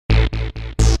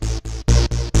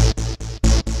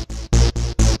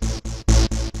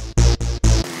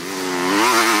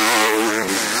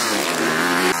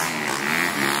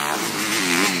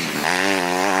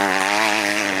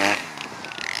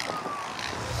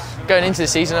going into the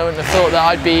season, I wouldn't have thought that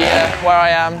I'd be where I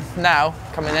am now,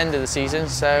 coming end of the season.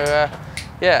 So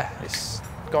yeah, it's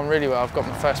gone really well. I've got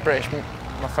my first British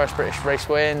race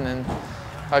win, and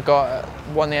I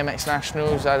won the MX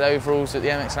Nationals. I had overalls at the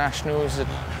MX Nationals. I'd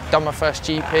done my first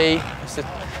GP.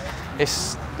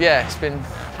 It's been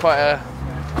quite a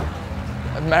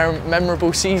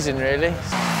memorable season, really.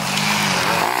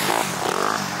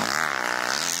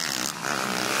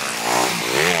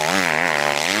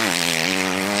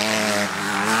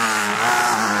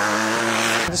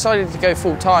 I decided to go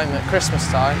full time at Christmas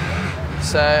time,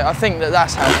 so I think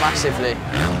that's helped massively.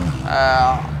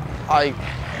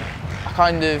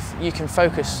 You can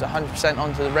focus 100%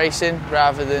 onto the racing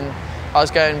rather than I was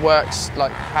going works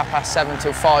like 7:30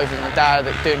 till 5 with my dad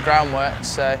doing groundwork,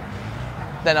 so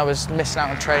then I was missing out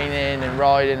on training and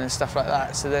riding and stuff like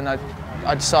that. So then I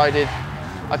decided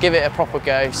I'll give it a proper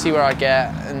go, see where I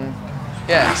get, and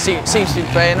yeah, it seems to be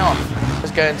paying off. I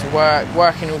was going to work,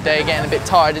 working all day, getting a bit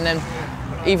tired, and then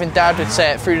even Dad would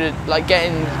say it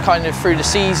getting kind of through the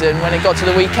season. When it got to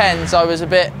the weekends, I was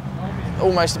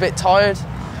almost a bit tired,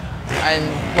 and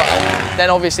well, then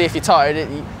obviously if you're tired,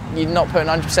 you're not putting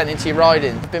 100% into your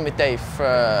riding. I've been with Dave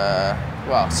for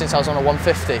since I was on a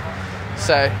 150,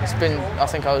 so it's been, I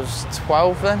think I was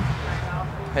 12 then.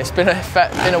 It's been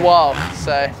a while,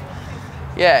 so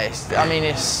yeah.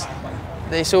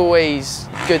 It's always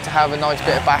good to have a nice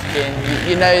bit of backing.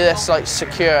 You know that's like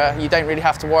secure. You don't really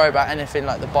have to worry about anything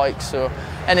like the bikes or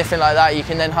anything like that. You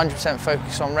can then 100%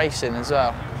 focus on racing as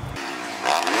well.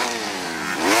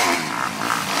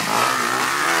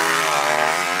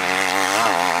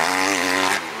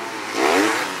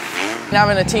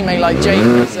 Having a teammate like Jake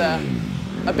is a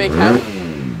big help.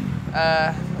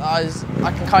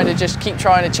 I can kind of just keep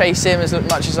trying to chase him as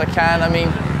much as I can. I mean,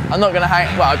 I'm not going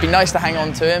to it'd be nice to hang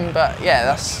on to him, but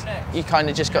yeah, you kind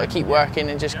of just got to keep working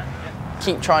and just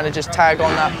keep trying to just tag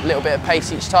on that little bit of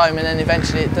pace each time, and then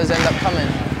eventually it does end up coming.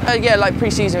 Yeah, like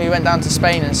pre-season we went down to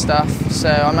Spain and stuff, so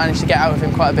I managed to get out with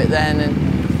him quite a bit then,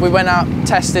 and we went out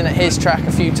testing at his track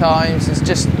a few times. It's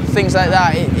just things like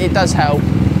that, it does help.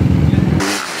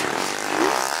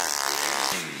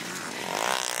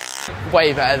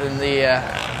 Way better than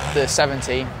the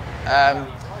 17.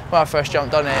 When I first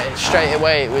jumped on it, straight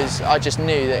away I just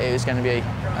knew that it was going to be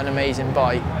an amazing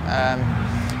bike.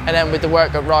 And then with the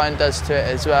work that Ryan does to it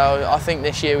as well, I think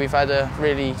this year we've had a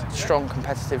really strong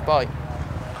competitive bike.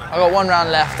 I've got one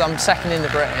round left. I'm second in the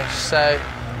British, so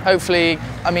hopefully,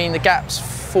 I mean, the gap's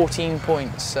 14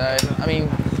 points, so I mean,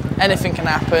 anything can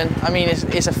happen. I mean,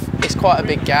 it's quite a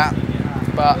big gap,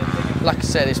 but like I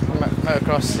said, it's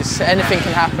motocross, anything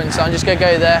can happen, so I'm just going to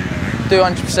go there, do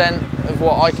 100% of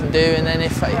what I can do, and then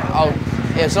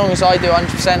as long as I do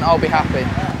 100%, I'll be happy.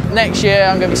 Next year,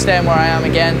 I'm going to be staying where I am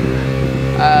again.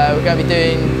 We're going to be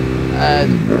doing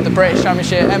the British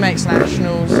Championship, MX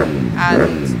Nationals,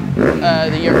 and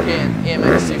the European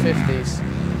EMX 250s.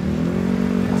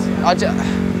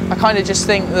 I kind of just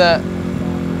think that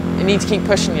you need to keep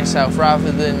pushing yourself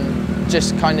rather than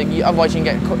just otherwise you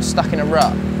can get stuck in a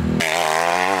rut.